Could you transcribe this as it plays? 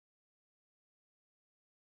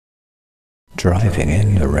Driving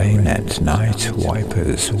in the rain at night,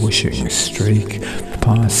 wipers whooshing streak,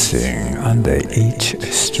 passing under each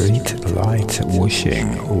street light,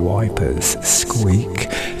 whooshing wipers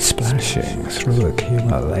squeak, splashing through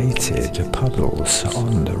accumulated puddles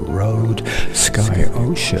on the road, sky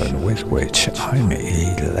ocean with which I'm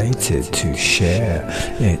elated to share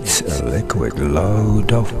its liquid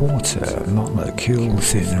load of water,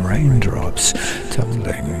 molecules in raindrops,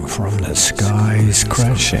 tumbling from the skies,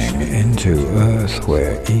 crashing into earth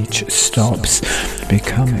where each stops,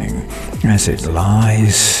 becoming, as it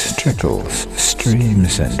lies, trickles,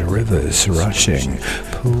 streams and rivers rushing,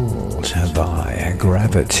 pulled by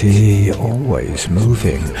gravity, always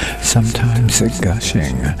moving, sometimes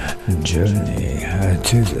gushing, journey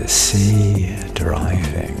to the sea,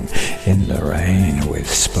 driving in the rain with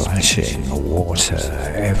splashing water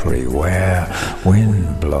everywhere,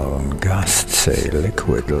 wind-blown gusts, a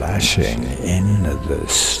liquid lashing in the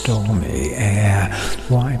stormy air,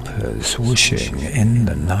 wipers whooshing in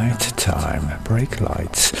the night time, brake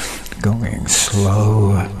lights going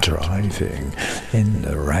slow, driving in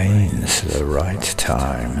the rain's the right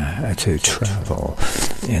time to travel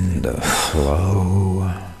in the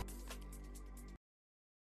flow.